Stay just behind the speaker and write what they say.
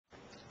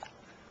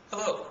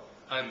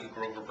I'm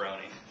Grover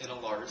Browning,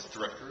 NLR's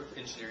Director of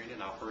Engineering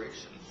and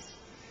Operations.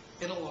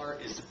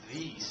 NLR is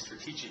the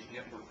strategic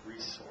network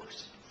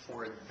resource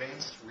for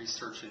advanced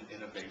research and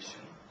innovation.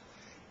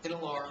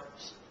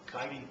 NLR's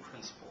guiding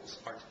principles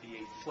are to be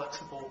a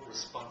flexible,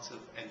 responsive,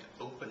 and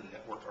open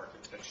network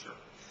architecture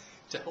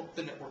to help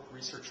the network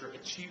researcher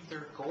achieve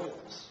their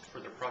goals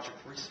for their project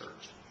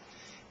research.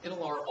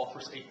 NLR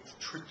offers a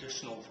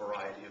traditional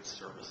variety of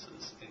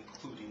services,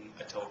 including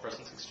a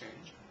telepresence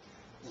exchange,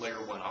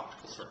 Layer 1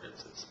 optical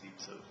circuits at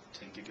speeds of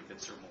 10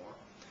 gigabits or more,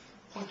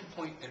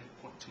 point-to-point and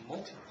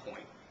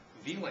point-to-multipoint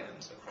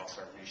VLANs across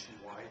our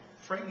nationwide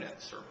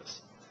FrameNet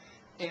service,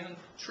 and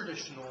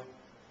traditional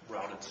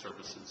routed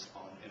services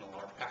on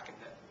NLR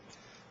PacketNet.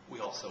 We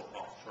also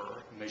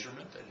offer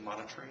measurement and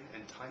monitoring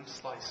and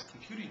time-slice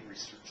computing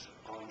research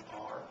on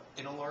our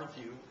NLR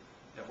View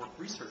network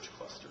research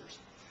clusters.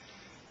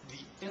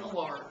 The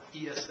NLR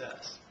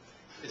ESS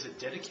is a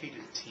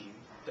dedicated team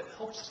that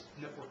helps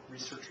network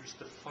researchers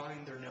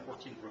define their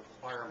networking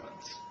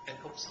requirements and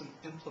helps them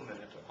implement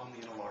it on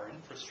the NLR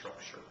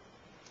infrastructure.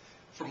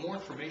 For more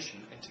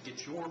information and to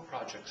get your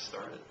project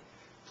started,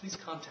 please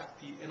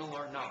contact the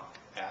NLR NOC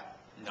at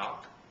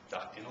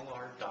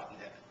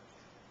noc.nlr.net.